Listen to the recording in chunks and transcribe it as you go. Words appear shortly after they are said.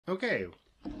Okay,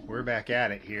 we're back at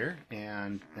it here,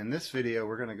 and in this video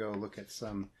we're going to go look at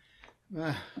some,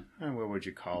 what would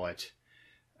you call it,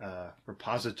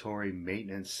 repository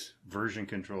maintenance version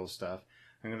control stuff.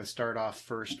 I'm going to start off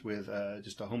first with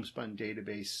just a homespun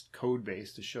database code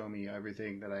base to show me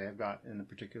everything that I have got in a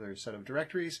particular set of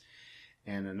directories,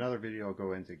 and another video I'll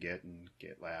go into Git and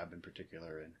GitLab in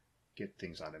particular and get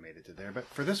things automated to there. But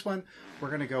for this one, we're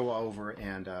going to go over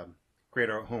and create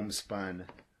our homespun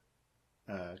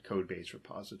code base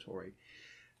repository.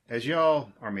 As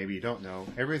y'all, or maybe you don't know,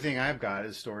 everything I've got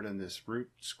is stored in this root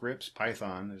scripts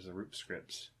Python. There's a root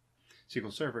scripts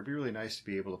SQL Server. It'd be really nice to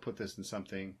be able to put this in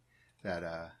something that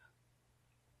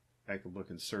I could look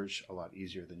and search a lot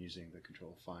easier than using the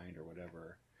control find or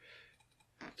whatever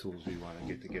tools we want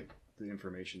to get the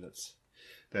information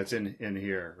that's in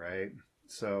here, right?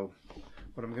 So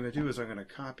what I'm going to do is I'm going to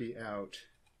copy out,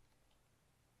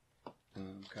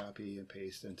 copy and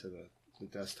paste into the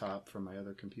desktop from my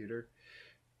other computer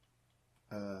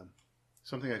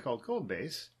something I called code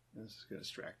base. This is going to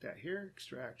extract that here.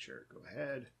 Extract, sure, go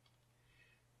ahead.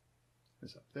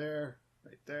 It's up there,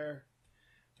 right there.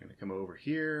 I'm going to come over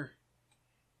here,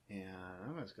 and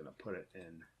I'm just going to put it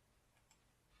in.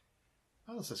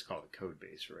 Well, let's just call it code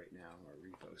base right now, or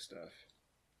repo stuff.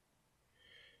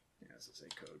 Yeah, let's just say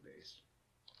code base,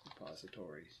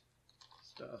 repository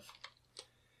stuff.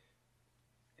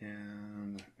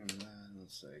 And then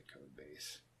let's say code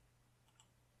base.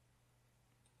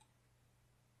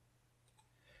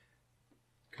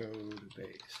 Code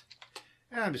base.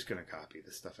 And I'm just going to copy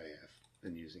the stuff I have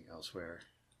been using elsewhere.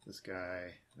 This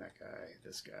guy, that guy,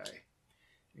 this guy.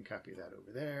 And copy that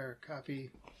over there. Copy.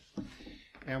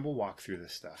 And we'll walk through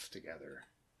this stuff together.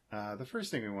 The first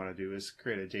thing we want to do is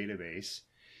create a database.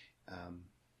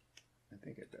 I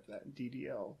think I've got that in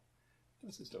DDL.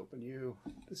 Let's just open you.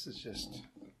 This is just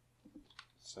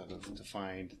sort of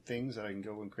defined things that I can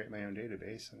go and create my own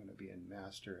database. I'm going to be in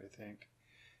master, I think.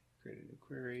 Create a new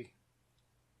query.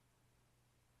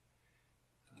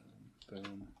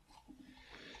 Boom.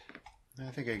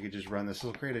 I think I could just run this.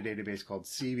 We'll create a database called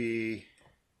CB.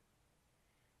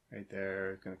 Right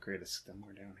there. It's going to create a,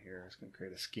 somewhere down here, it's going to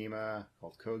create a schema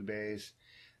called code base.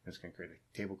 It's going to create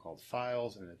a table called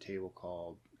files and a table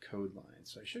called code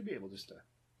lines. So I should be able just to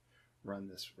run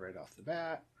this right off the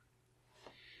bat.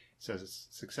 It says it's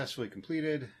successfully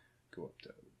completed. Go up to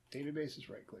databases,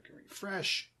 right click and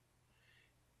refresh.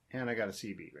 And I got a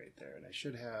CB right there. And I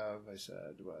should have, I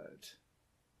said, what?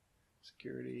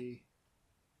 Security,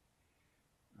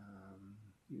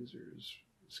 users,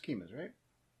 schemas, right?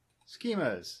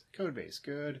 Schemas, code base,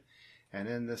 good. And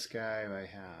in this guy, I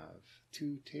have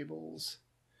two tables,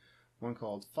 one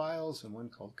called files and one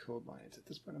called code lines. At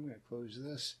this point, I'm going to close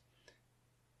this.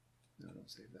 No, don't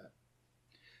save that.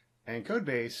 And code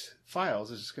base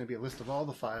files is just going to be a list of all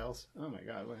the files. Oh my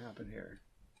God, what happened here?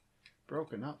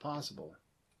 Broken, not possible.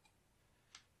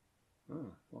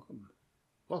 Oh,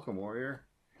 welcome, warrior.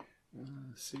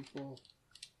 SQL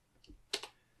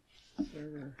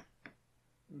Server.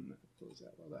 I'm going to close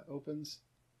that while that opens.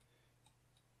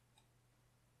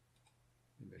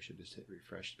 Maybe I should just hit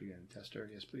refresh to begin tester.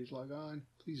 Yes, please log on.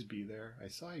 Please be there. I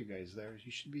saw you guys there.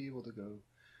 You should be able to go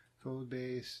code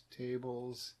base,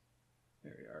 tables.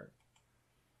 There we are.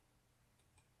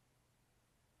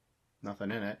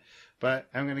 Nothing in it. But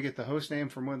I'm going to get the host name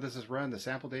from when this is run, the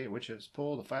sample date, which is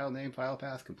pulled, the file name, file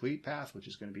path, complete path, which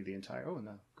is going to be the entire. Oh,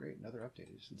 no, great. Another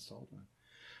update. I just installed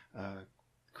one.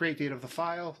 Create date of the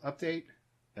file, update,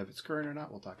 if it's current or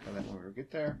not. We'll talk about that when we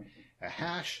get there. A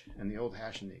hash, and the old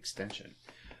hash and the extension.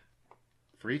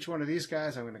 For each one of these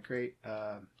guys, I'm going to create,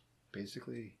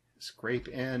 basically, scrape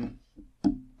in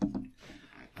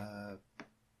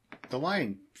the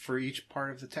line for each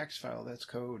part of the text file. That's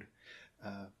code.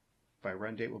 By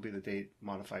run date will be the date,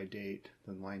 modified date,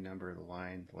 the line number, the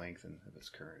line length, and if it's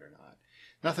current or not.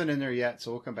 Nothing in there yet,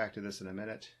 so we'll come back to this in a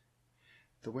minute.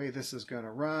 The way this is going to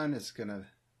run, it's going to,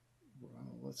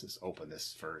 well, let's just open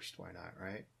this first. Why not,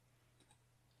 right?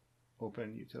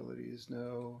 Open utilities,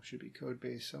 no. Should be code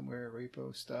base somewhere,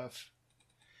 repo stuff.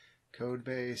 Code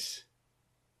base.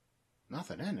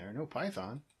 Nothing in there, no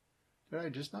Python. Did I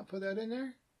just not put that in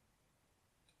there?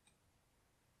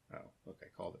 Oh, look, I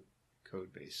called it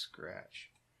code base scratch.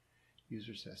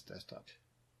 User test desktop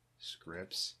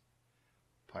scripts,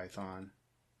 Python,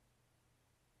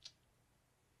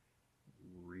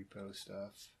 repo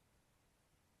stuff.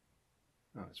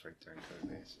 Oh, it's right there in code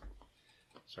base.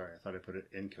 Sorry, I thought I put it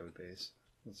in code base.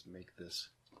 Let's make this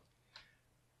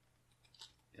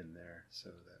in there so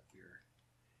that we're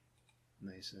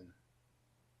nice and.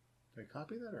 Did I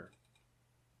copy that or?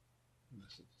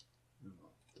 No,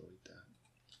 I'll delete that.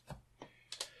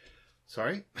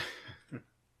 sorry.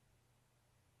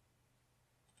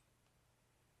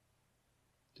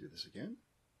 Do this again.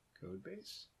 Code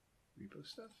base, repo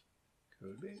stuff,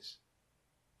 code base.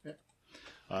 Yeah.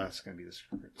 That's going to be the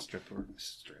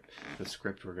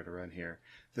script we're going to run here.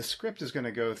 The script is going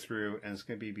to go through and it's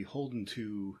going to be beholden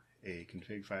to a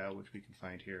config file, which we can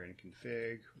find here in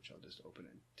config, which I'll just open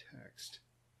in text.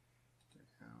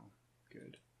 Now,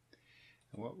 good.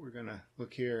 And what we're going to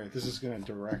look here, this is going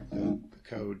to direct the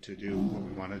code to do what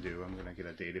we want to do. I'm going to get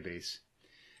a database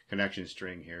connection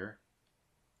string here.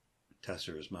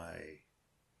 Tester is my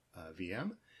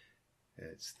VM.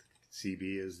 It's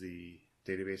CB is the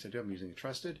database I do. I'm using a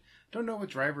trusted. Don't know what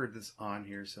driver that's on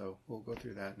here, so we'll go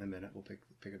through that in a minute. We'll pick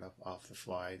it up off the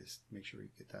fly, just make sure we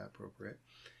get that appropriate.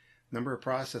 Number of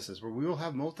processes, where we will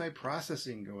have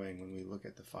multi-processing going when we look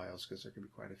at the files, because there could be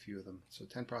quite a few of them. So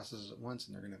 10 processes at once,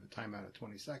 and they're going to have a timeout of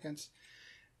 20 seconds.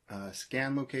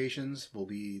 Scan locations will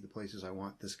be the places I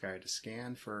want this guy to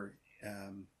scan for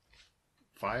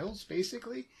files,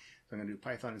 basically. So I'm going to do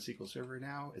Python and SQL Server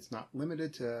now. It's not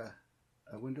limited to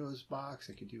a Windows box.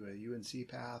 I could do a UNC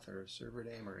path or a server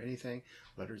name or anything.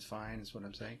 Letter's fine is what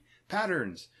I'm saying.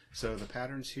 Patterns. So the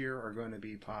patterns here are going to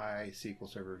be Py, SQL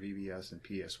Server, VBS, and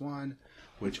PS1,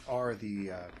 which are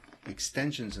the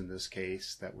extensions in this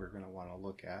case that we're going to want to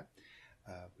look at.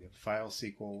 We have File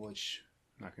SQL, which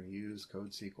I'm not going to use,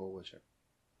 Code SQL, which I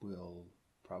will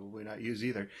probably not use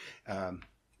either.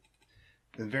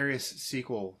 And various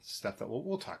SQL stuff that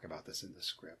we'll talk about this in the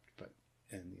script, but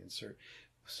in the insert.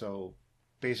 So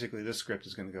basically this script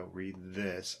is going to go read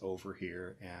this over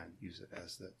here and use it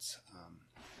as that's,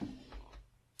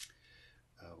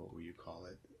 what will you call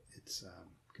it? It's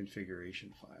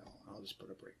configuration file. I'll just put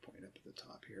a breakpoint up at the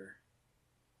top here.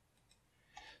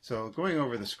 So going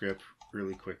over the script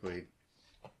really quickly,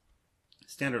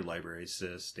 standard libraries,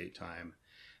 sys, datetime,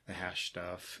 the hash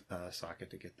stuff, socket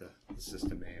to get the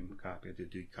system name, copy to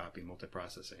do copy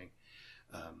multiprocessing,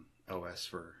 OS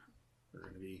for we're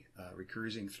going to be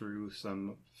recursing through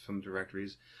some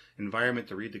directories, environment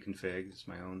to read the config. It's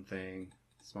my own thing.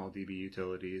 Small DB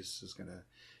utilities is going to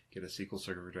get a SQL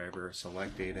Server driver,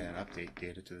 select data and update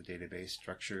data to the database.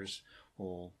 Structures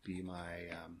will be my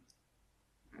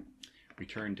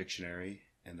return dictionary,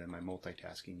 and then my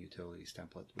multitasking utilities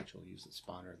template, which will use the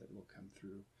spawner that will come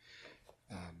through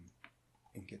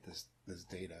and get this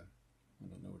data. I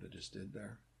don't know what it just did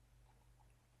there.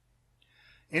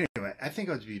 Anyway, I think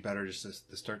it would be better just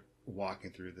to start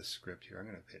walking through the script here. I'm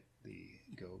going to hit the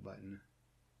go button.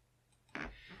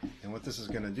 And what this is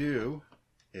going to do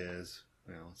is,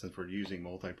 well, since we're using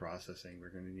multiprocessing,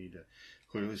 we're going to need to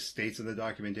clearly states in the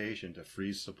documentation to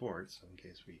freeze support. So in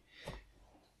case we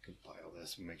compile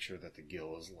this and make sure that the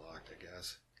GIL is locked, I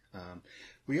guess.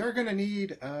 We are going to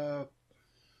need an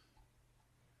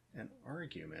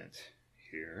argument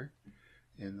here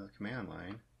in the command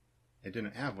line. It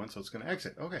didn't have one, so it's going to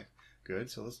exit. Okay,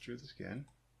 good. So let's do this again.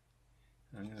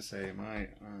 I'm going to say my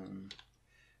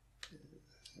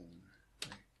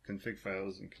config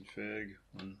files and config.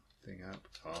 One thing up.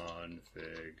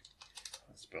 Config.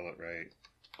 I'll spell it right.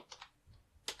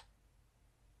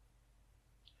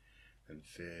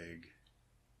 Config.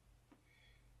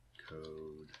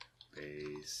 Code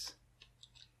base.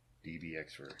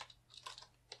 DBXfer.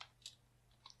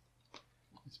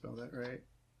 Spell that right.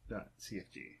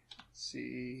 .cfg.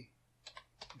 CFG.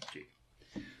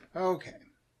 Okay.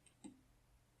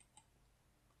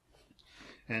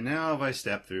 And now if I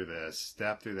step through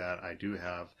that, I do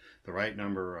have the right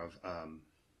number of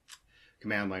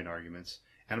command line arguments.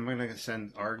 And I'm going to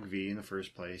send argv in the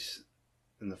first place,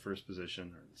 in the first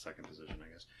position, or the second position,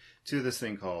 I guess, to this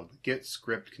thing called get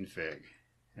script config.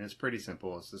 And it's pretty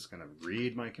simple. It's just going to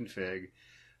read my config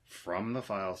from the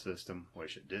file system,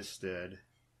 which it just did.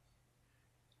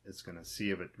 It's going to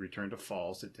see if it returned a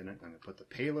false. It didn't. I'm going to put the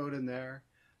payload in there.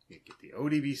 You get the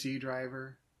ODBC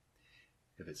driver.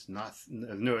 If it's not,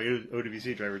 no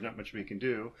ODBC driver, not much we can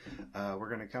do. We're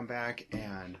going to come back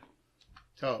and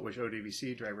tell it which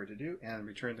ODBC driver to do and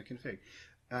return the config.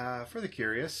 For the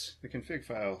curious, the config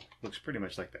file looks pretty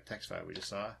much like that text file we just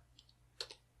saw.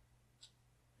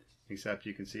 Except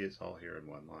you can see it's all here in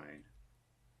one line.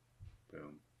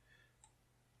 Boom.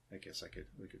 I guess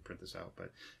we could print this out,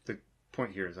 but the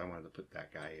point here is I wanted to put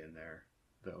that guy in there,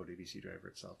 the ODBC driver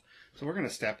itself. So we're going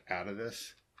to step out of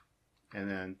this, and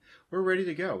then we're ready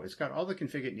to go. It's got all the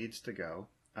config it needs to go.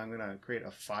 I'm going to create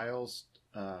a files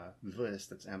list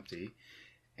that's empty,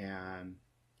 and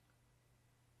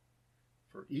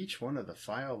for each one of the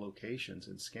file locations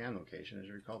and scan location, as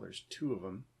you recall, there's two of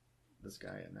them, this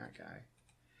guy and that guy.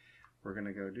 We're going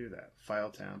to go do that. File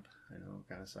temp, I know it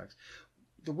kind of sucks.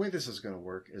 The way this is going to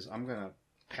work is I'm going to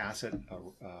pass it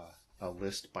a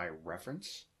list by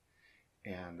reference.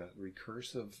 And the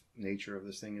recursive nature of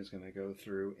this thing is going to go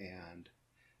through and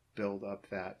build up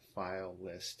that file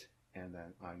list. And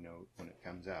then I know when it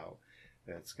comes out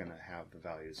that it's going to have the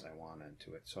values I want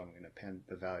into it. So I'm going to append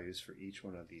the values for each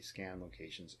one of these scan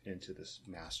locations into this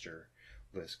master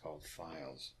list called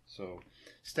files. So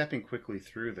stepping quickly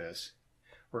through this,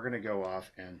 we're going to go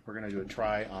off and we're going to do a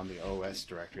try on the OS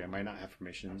directory. I might not have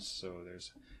permissions, so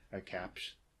there's a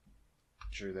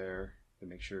capture there to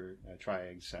make sure, try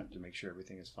accept to make sure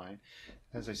everything is fine.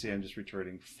 As I say, I'm just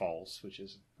returning false, which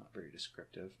is not very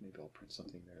descriptive. Maybe I'll print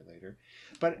something there later.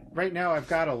 But right now I've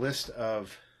got a list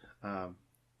of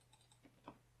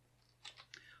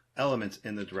elements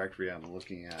in the directory I'm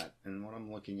looking at. And what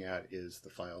I'm looking at is the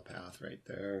file path right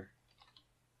there.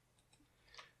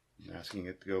 I'm asking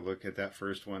it to go look at that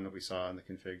first one that we saw in the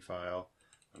config file.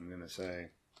 I'm going to say,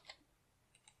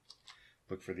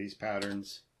 look for these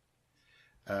patterns.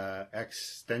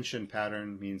 Extension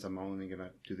pattern means I'm only going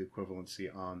to do the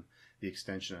equivalency on the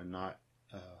extension and not,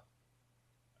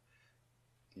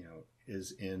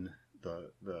 is in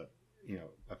the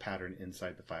a pattern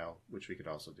inside the file, which we could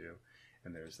also do.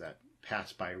 And there's that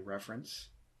pass by reference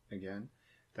again,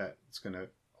 that's going to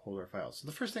hold our files. So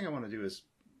the first thing I want to do is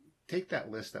take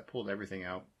that list that pulled everything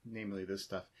out, namely this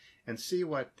stuff, and see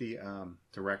what the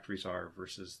directories are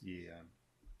versus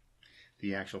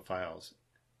the actual files.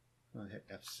 I'll hit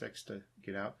F6 to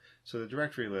get out. So the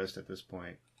directory list at this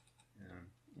point,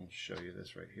 I'll show you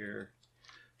this right here,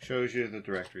 shows you the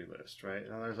directory list, right?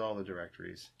 Now there's all the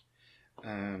directories.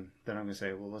 Then I'm going to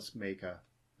say, well, let's make the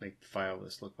file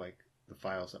list look like the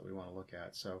files that we want to look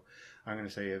at. So I'm going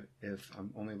to say if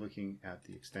I'm only looking at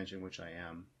the extension, which I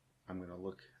am, I'm going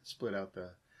to split out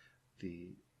the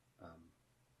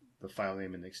file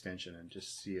name and the extension and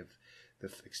just see if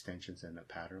the extension's in the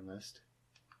pattern list.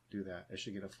 Do that. I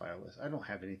should get a file list. I don't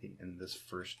have anything in this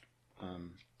first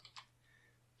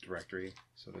directory,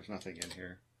 so there's nothing in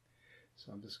here.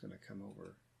 So I'm just going to come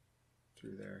over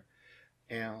through there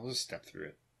and I'll just step through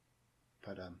it.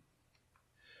 But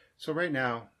so right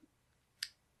now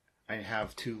I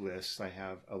have two lists. I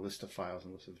have a list of files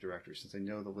and a list of directories. Since I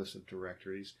know the list of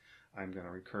directories, I'm going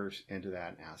to recurse into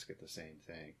that and ask it the same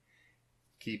thing,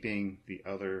 keeping the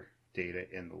other data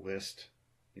in the list.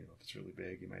 If it's really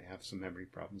big, you might have some memory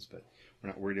problems, but we're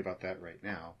not worried about that right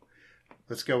now.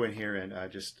 Let's go in here and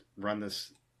just run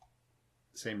this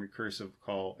same recursive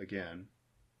call again.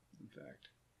 In fact,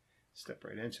 step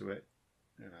right into it.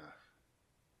 And,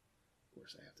 of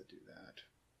course, I have to do that.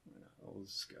 I'll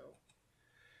just go.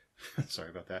 Sorry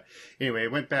about that. Anyway, I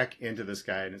went back into this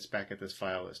guy, and it's back at this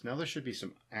file list. Now there should be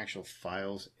some actual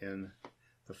files in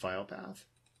the file path.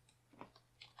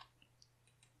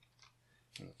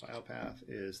 And the file path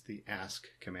is the ask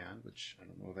command, which I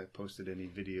don't know if I've posted any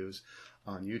videos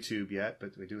on YouTube yet,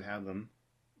 but we do have them,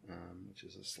 which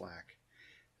is a Slack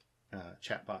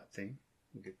chatbot thing.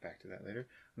 We'll get back to that later.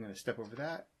 I'm going to step over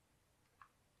that,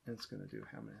 and it's going to do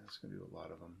how many? It's going to do a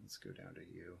lot of them. Let's go down to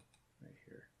U right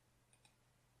here.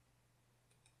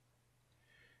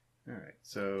 All right,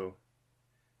 so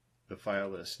the file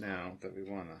list now that we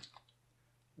want to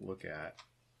look at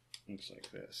looks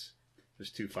like this.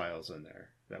 There's two files in there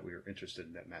that we were interested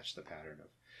in that match the pattern of,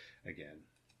 again,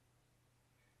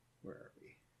 where are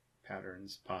we?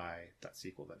 Patterns,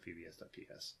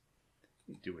 py.sql.vbs.ps.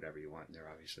 You do whatever you want in there,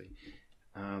 obviously.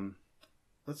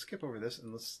 Let's skip over this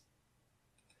and let's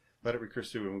let it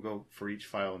recurse through, and we'll go for each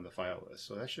file in the file list.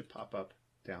 So that should pop up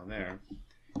down there.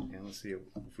 And let's see if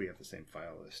we have the same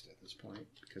file list at this point,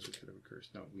 because we could have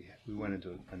recursed. No, we went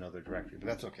into another directory, but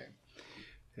that's okay.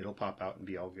 It'll pop out and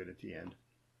be all good at the end.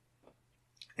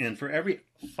 And for every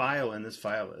file in this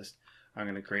file list, I'm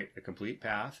going to create a complete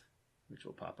path, which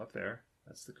will pop up there.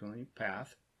 That's the complete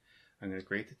path. I'm going to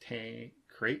create the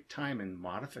create time and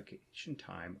modification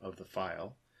time of the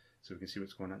file, so we can see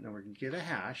what's going on. Now we're going to get a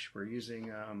hash. We're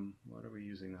using, what are we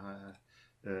using?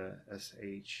 The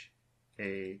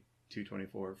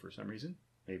SHA224 for some reason.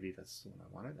 Maybe that's the one I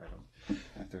wanted. I don't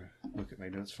have to look at my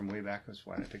notes from way back. That's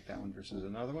why I picked that one versus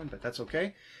another one, but that's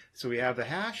okay. So we have the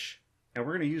hash. And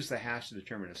we're going to use the hash to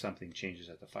determine if something changes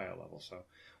at the file level. So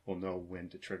we'll know when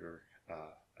to trigger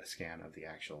a scan of the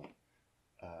actual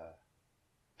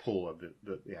pull of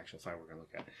the actual file we're going to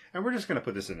look at. And we're just going to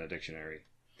put this in a dictionary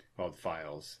called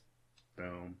files.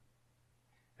 Boom.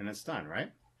 And it's done,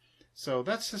 right? So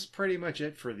that's just pretty much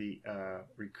it for the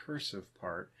recursive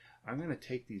part. I'm going to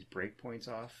take these breakpoints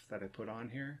off that I put on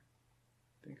here.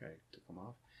 I think I took them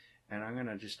off. And I'm going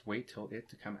to just wait till it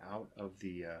to come out of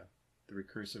the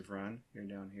recursive run. You're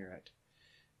down here at,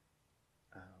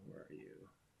 where are you?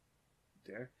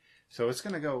 There. So it's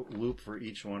going to go loop for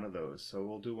each one of those. So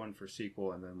we'll do one for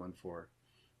SQL and then one for,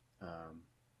 no,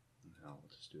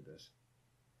 we'll just do this.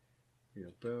 You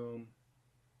know, boom.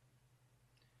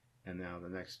 And now the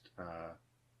next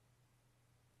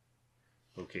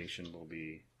location will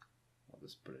be, I'll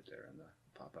just put it there in the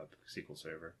pop-up SQL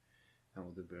server. And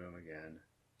we'll do boom again.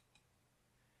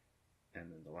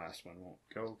 And then the last one won't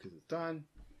go because it's done.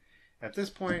 At this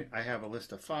point, I have a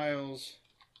list of files,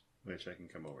 which I can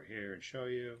come over here and show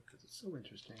you because it's so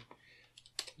interesting.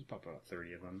 Just pop out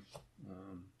 30 of them. I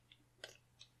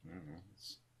don't know.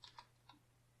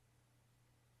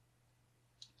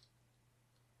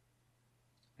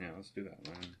 Let's do that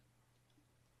one.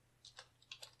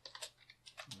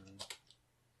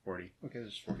 40. Okay,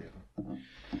 there's 40 of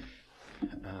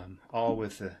them. All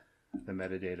with the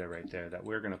metadata right there that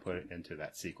we're going to put into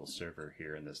that SQL server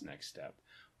here in this next step,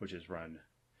 which is run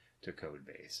to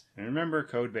Codebase. And remember,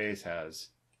 Codebase has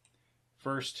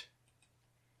first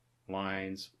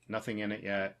lines, nothing in it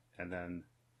yet, and then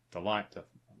the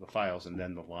files, and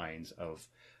then the lines of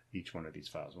each one of these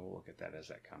files. We'll look at that as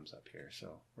that comes up here.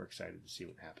 So we're excited to see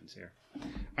what happens here.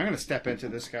 I'm going to step into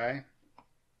this guy.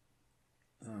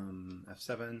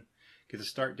 F7, get the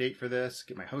start date for this,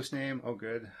 get my host name. Oh,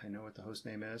 good. I know what the host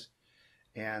name is.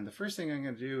 And the first thing I'm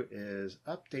going to do is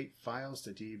update files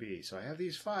to DB. So I have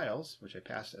these files, which I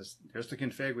passed as, there's the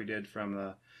config we did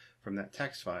from that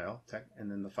text file, and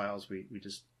then the files we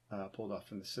just pulled off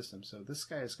from the system. So this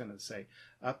guy is going to say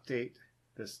update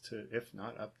this to, if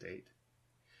not update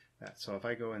that. So if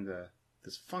I go into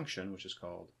this function, which is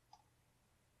called,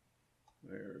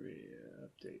 where are we,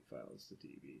 update files to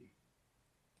DB.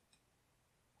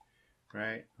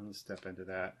 Right, I'm going to step into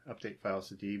that, update files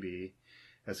to DB.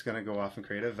 That's going to go off and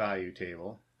create a value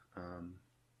table.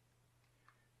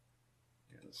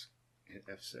 Let's hit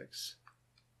F6.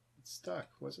 It's stuck.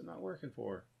 What's it not working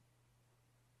for?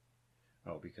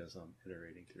 Oh, because I'm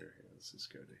iterating through here. Let's just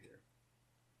go to here.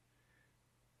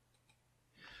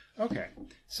 Okay,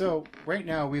 so right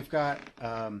now we've got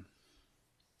a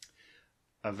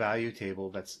value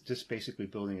table that's just basically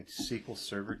building a SQL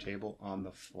Server table on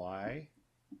the fly.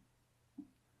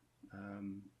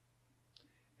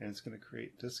 And it's going to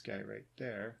create this guy right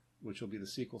there, which will be the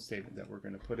SQL statement that we're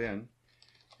going to put in.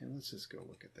 And let's just go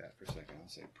look at that for a second. I'll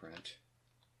say print.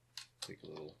 Take a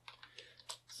little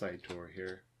side tour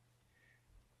here.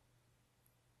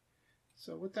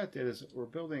 So what that did is we're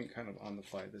building kind of on the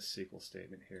fly this SQL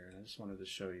statement here. And I just wanted to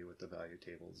show you what the value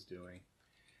table is doing.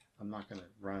 I'm not going to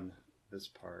run this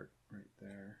part right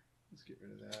there. Let's get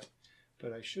rid of that.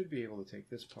 But I should be able to take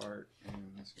this part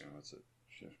and let's go. Let's hit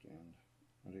Shift End.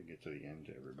 I didn't get to the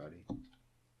end, everybody.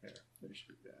 There should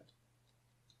be that.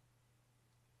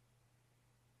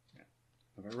 Yeah.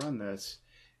 If I run this,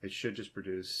 it should just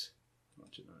produce.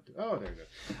 What should not do? Oh, there we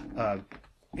go.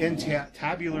 In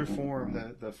tabular form,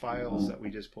 the files that we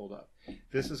just pulled up.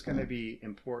 This is going to be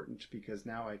important because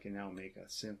now I can make a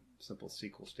simple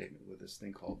SQL statement with this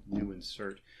thing called new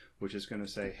insert, which is going to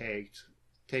say, hey,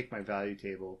 take my value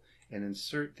table and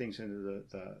insert things into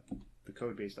the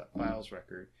codebase.files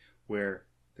record where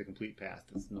the complete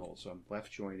path is null. So I'm left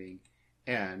joining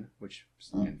n, which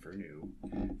is n for new,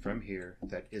 from here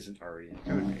that isn't already in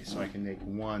codebase. So I can make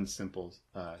one simple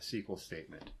SQL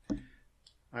statement.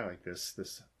 I like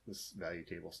this value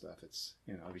table stuff. It's,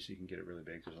 obviously you can get it really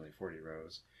big. There's only 40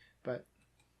 rows, but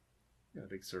got a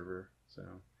big server,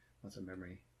 so lots of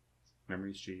memory.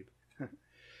 Memory's cheap.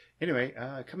 Anyway,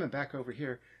 coming back over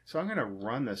here. So I'm going to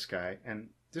run this guy,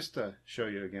 and just to show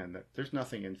you again that there's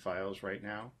nothing in files right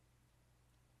now.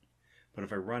 But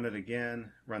if I run it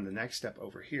again, run the next step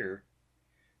over here,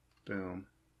 boom,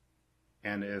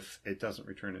 and if it doesn't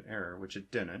return an error, which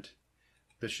it didn't,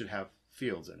 this should have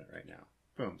fields in it right now.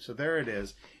 Boom. So there it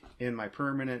is in my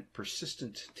permanent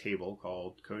persistent table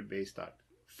called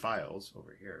codebase.files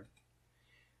over here.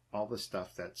 All the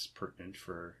stuff that's pertinent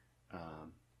for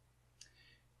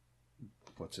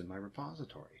what's in my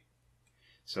repository.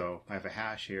 So I have a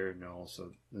hash here, null.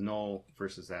 So the null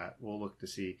versus that, we'll look to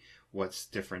see what's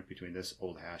different between this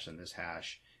old hash and this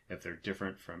hash. If they're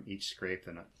different from each scrape,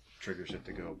 then it triggers it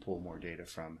to go pull more data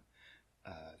from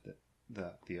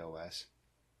the OS.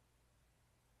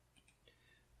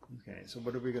 Okay, so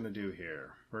what are we going to do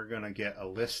here? We're going to get a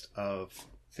list of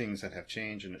things that have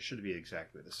changed, and it should be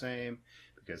exactly the same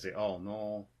because they all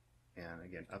null. And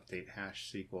again, update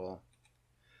hash SQL.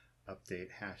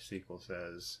 Update hash SQL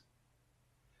says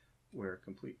where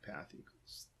complete path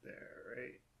equals there,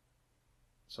 right?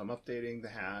 So I'm updating the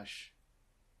hash.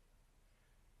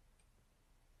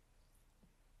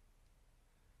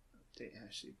 Update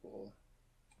hash SQL.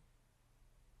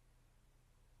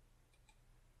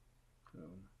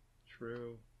 Boom.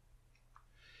 True.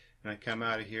 And I come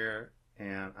out of here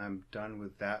and I'm done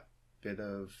with that bit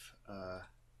of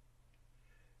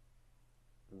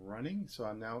running. So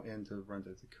I'm now in to run to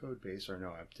the code base, or no,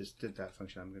 I just did that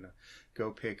function. I'm going to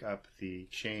go pick up the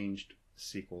changed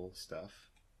SQL stuff,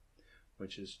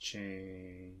 which is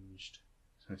changed.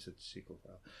 So I said SQL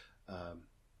file.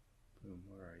 Boom,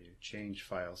 where are you? Change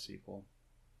file SQL.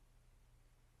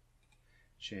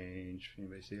 Change.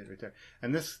 Anybody see it right there?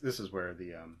 And this is where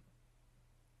the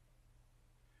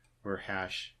where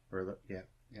hash, or yeah,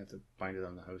 you have to find it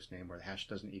on the host name where the hash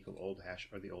doesn't equal old hash,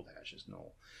 or the old hash is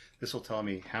null. This will tell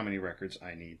me how many records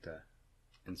I need to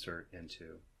insert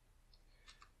into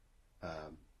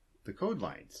the code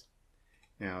lines.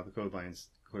 Now the code lines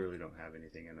clearly don't have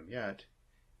anything in them yet,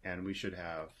 and we should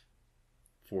have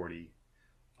 40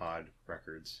 odd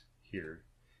records here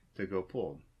to go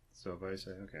pull. So if I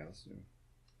say, okay, let's do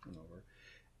one over,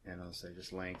 and I'll say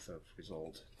just length of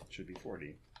result should be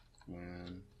 40.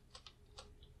 When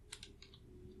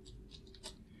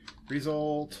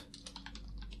result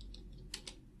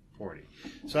 40.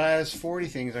 So that has 40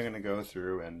 things I'm going to go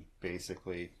through and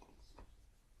basically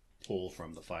pull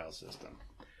from the file system.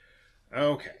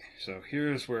 Okay, so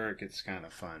here's where it gets kind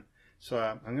of fun. So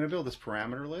I'm going to build this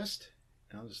parameter list,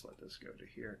 and I'll just let this go to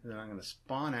here. And then I'm going to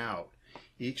spawn out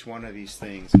each one of these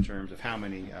things in terms of how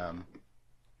many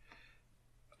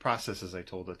processes I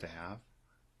told it to have,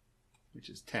 which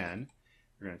is 10.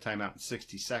 We're going to time out in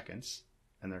 60 seconds,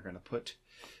 and they're going to put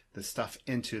the stuff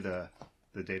into the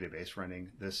database running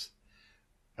this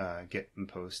get and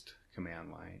post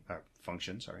command line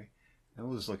function. Sorry, and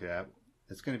we'll just look at that.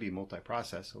 It's going to be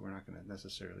multi-process, so we're not going to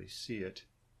necessarily see it.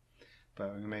 But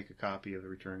I'm going to make a copy of the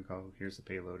return code. Here's the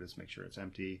payload. Is make sure it's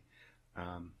empty.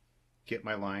 Get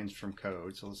my lines from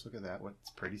code. So let's look at that.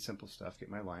 What's pretty simple stuff. Get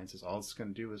my lines. Is all it's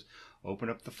going to do is open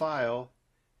up the file,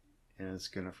 and it's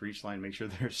going to for each line make sure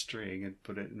there's string and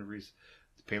put it in the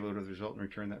payload of the result and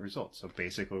return that result. So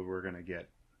basically, we're going to get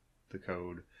the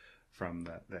code from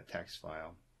that text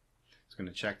file. It's going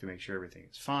to check to make sure everything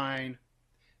is fine.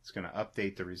 It's going to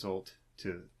update the result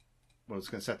to, well, it's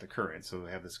going to set the current. So we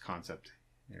have this concept.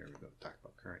 Here we go. Talk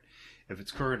about current. If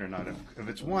it's current or not. If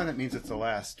it's 1, that means it's the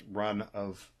last run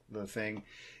of the thing.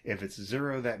 If it's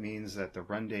 0, that means that the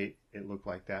run date, it looked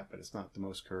like that, but it's not the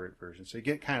most current version. So you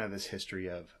get kind of this history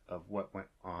of what went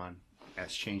on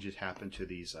as changes happen to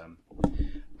these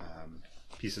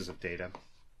pieces of data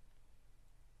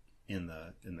in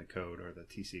the code or the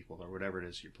T-SQL or whatever it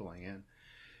is you're pulling in.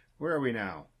 Where are we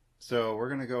now? So we're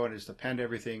going to go and just append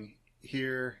everything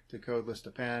here to code list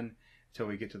append until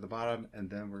we get to the bottom, and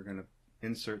then we're going to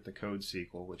insert the code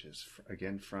SQL, which is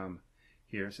again from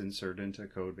here. It's insert into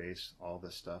code base, all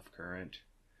this stuff, current,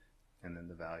 and then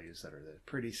the values that are the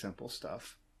pretty simple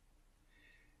stuff.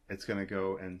 It's going to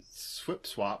go and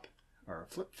swap or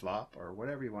flip flop or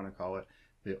whatever you want to call it,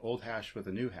 the old hash with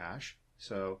a new hash.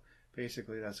 So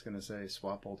basically that's going to say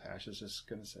swap old hash is just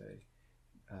going to say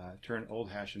turn old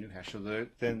hash and new hash. So they're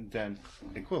then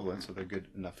equivalent, so they're good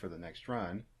enough for the next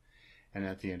run. And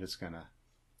at the end, it's going to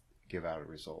give out a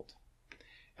result.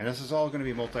 And this is all going to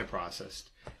be multi-processed.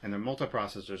 And the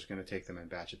multiprocessor is going to take them in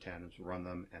batch of 10, run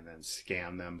them, and then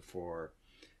scan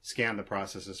the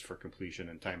processes for completion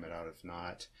and time it out. If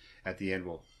not, at the end,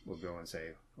 we'll go and say,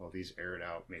 well, these errored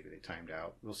out. Maybe they timed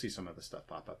out. We'll see some of the stuff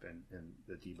pop up in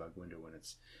the debug window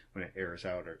when it errors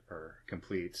out or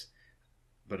completes.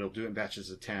 But it'll do it in batches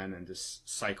of 10 and just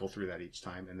cycle through that each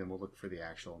time. And then we'll look for the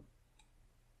actual,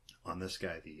 on this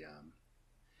guy,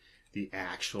 the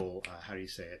actual, how do you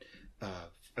say it,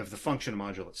 of the function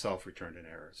module itself returned an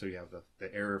error. So you have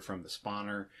the error from the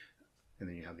spawner, and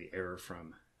then you have the error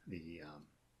from the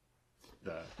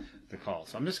call.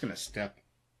 So I'm just going to step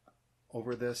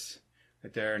over this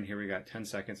right there, and here we got 10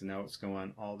 seconds, and now it's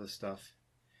going all this stuff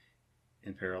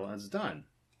in parallel. It's done.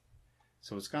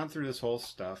 So it's gone through this whole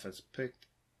stuff. It's picked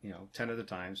 10 at a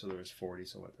time, so there's 40.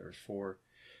 So what? There's four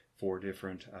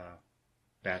different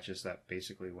batches that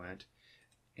basically went.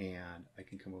 And I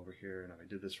can come over here, and if I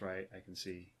did this right, I can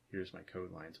see here's my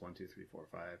code lines 1, 2, 3, 4,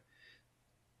 5.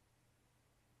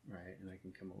 Right, and I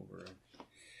can come over and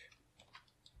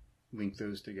link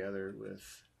those together with,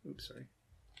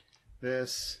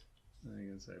 this. And I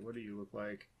can say, what do you look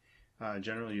like?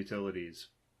 General utilities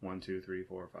 1, 2, 3,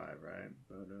 4, 5. Right.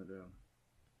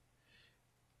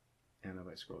 And if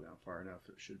I scroll down far enough,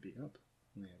 it should be up.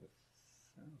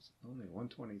 Only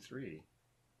 123.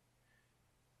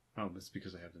 Oh, that's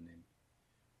because I have the name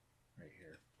right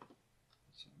here.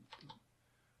 So,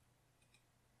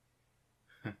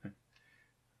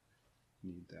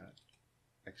 need that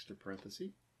extra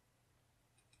parenthesis.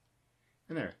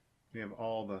 And there, we have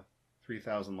all the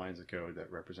 3,000 lines of code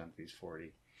that represent these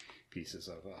 40. pieces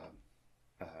of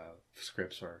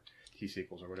scripts or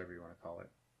T-SQLs or whatever you want to call it.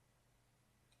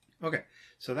 Okay,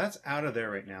 so that's out of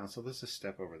there right now. So let's just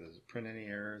step over. Does it print any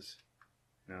errors?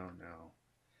 No.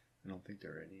 I don't think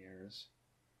there are any errors.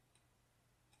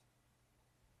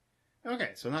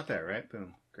 Okay, so not there, right?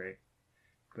 Boom, great.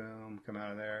 Boom, come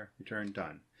out of there, return,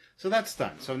 done. So that's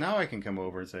done. So now I can come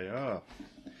over and say, oh,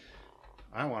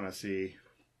 I want to see,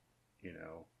 you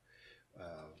know,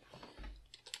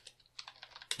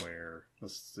 where,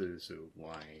 let's do so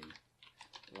line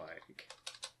like,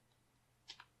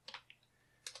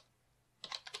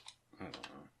 I don't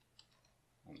know,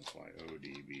 almost like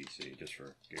ODBC, just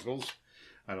for giggles.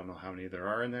 I don't know how many there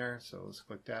are in there, so let's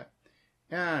click that.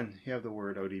 And you have the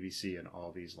word ODBC in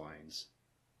all these lines.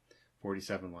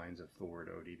 47 lines of the word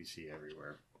ODBC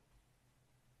everywhere.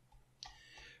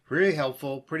 Really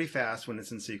helpful, pretty fast when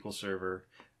it's in SQL Server.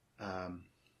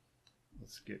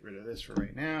 Let's get rid of this for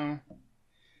right now.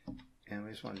 And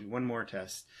we just want to do one more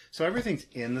test. So everything's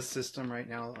in the system right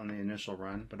now on the initial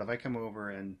run. But if I come over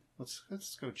and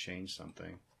let's go change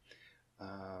something.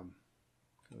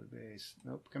 Code base.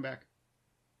 Nope, come back.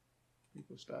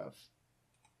 Equal stuff.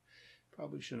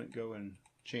 Probably shouldn't go and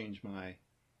change my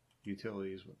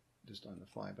utilities just on the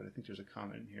fly, but I think there's a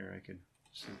comment in here I can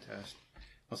just test.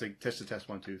 I'll say test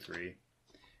 1, 2, 3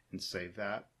 and save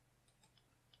that.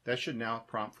 That should now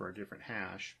prompt for a different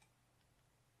hash.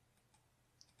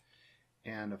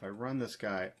 And if I run this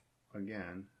guy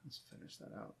again, let's finish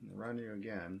that out. And run you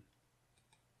again,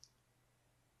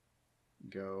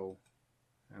 go,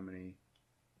 how many?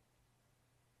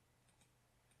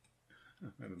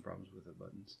 I'm having problems with the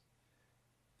buttons.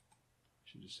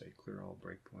 Should just say clear all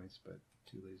breakpoints, but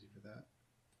too lazy for that.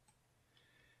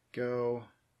 Go.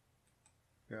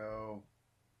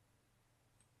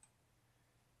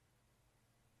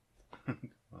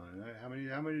 Come on, how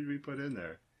many did we put in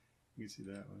there? You can see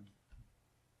that one.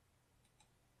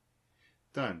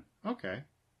 Done. Okay,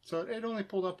 so it only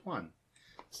pulled up one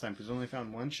this time because it only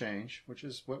found one change, which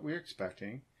is what we're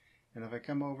expecting. And if I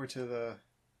come over to the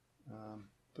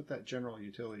put that general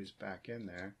utilities back in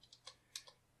there,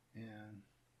 and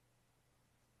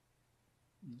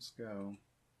let's go.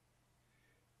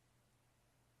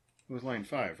 It was line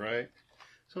 5, right?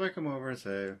 So if I come over and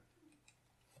say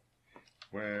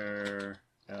where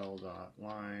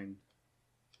L.line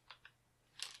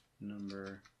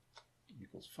number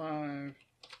equals 5,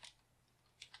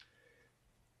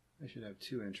 I should have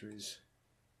 2 entries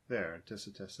there. Test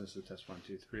 1,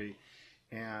 2, 3,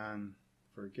 and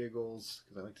for giggles,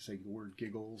 because I like to say the word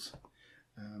giggles,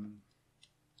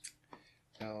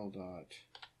 L.current.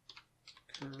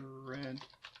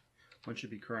 One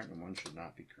should be current and one should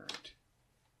not be current.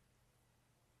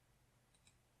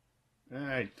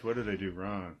 Hey, what did I do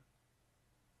wrong?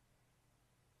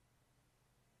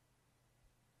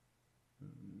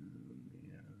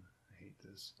 Yeah, I hate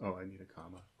this. Oh, I need a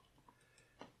comma.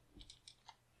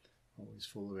 Always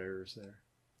full of errors there.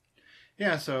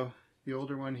 Yeah, so the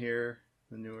older one here,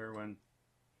 the newer one.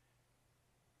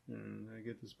 Did I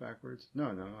get this backwards? No,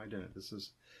 I didn't. This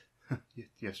is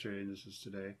yesterday and this is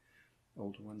today.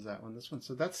 Older one's that one, this one.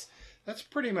 So that's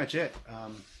pretty much it.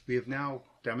 We have now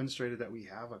demonstrated that we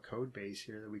have a code base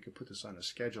here that we could put this on a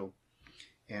schedule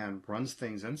and runs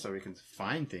things in so we can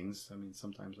find things. I mean,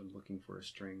 sometimes I'm looking for a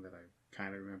string that I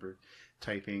kind of remember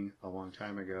typing a long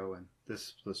time ago, and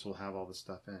this will have all the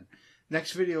stuff in.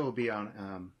 Next video will be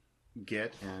on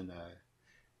Git and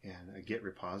a Git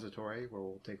repository where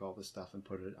we'll take all this stuff and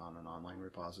put it on an online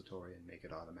repository and make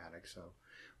it automatic so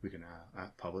we can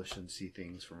publish and see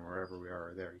things from wherever we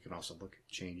are there. You can also look at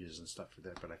changes and stuff for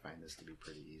that, but I find this to be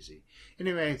pretty easy.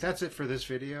 Anyway, that's it for this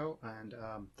video, and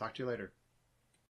talk to you later.